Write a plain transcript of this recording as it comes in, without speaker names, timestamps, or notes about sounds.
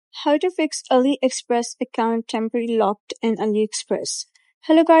How to fix AliExpress account temporarily locked in AliExpress.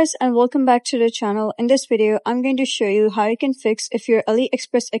 Hello guys and welcome back to the channel. In this video, I'm going to show you how you can fix if your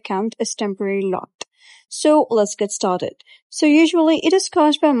AliExpress account is temporarily locked. So let's get started. So usually it is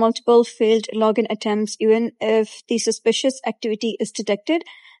caused by multiple failed login attempts even if the suspicious activity is detected,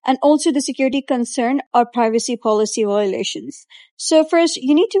 and also the security concern or privacy policy violations. So first,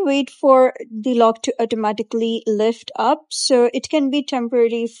 you need to wait for the lock to automatically lift up. So it can be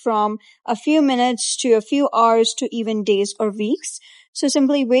temporary from a few minutes to a few hours to even days or weeks. So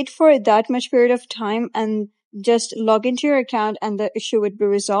simply wait for that much period of time and just log into your account and the issue would be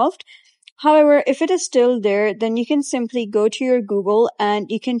resolved. However, if it is still there, then you can simply go to your Google and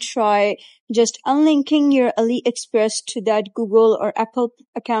you can try just unlinking your AliExpress to that Google or Apple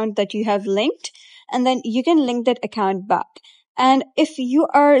account that you have linked, and then you can link that account back. And if you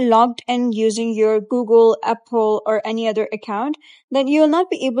are logged in using your Google, Apple, or any other account, then you will not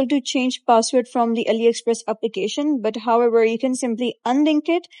be able to change password from the AliExpress application, but however, you can simply unlink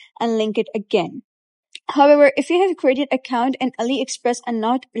it and link it again. However, if you have created an account in AliExpress and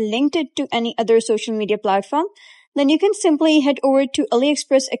not linked it to any other social media platform, then you can simply head over to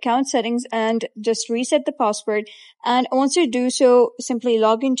AliExpress account settings and just reset the password. And once you do so, simply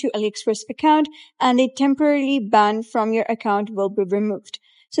log into AliExpress account and the temporary ban from your account will be removed.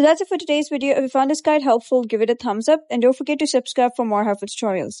 So that's it for today's video. If you found this guide helpful, give it a thumbs up and don't forget to subscribe for more helpful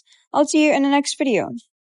tutorials. I'll see you in the next video.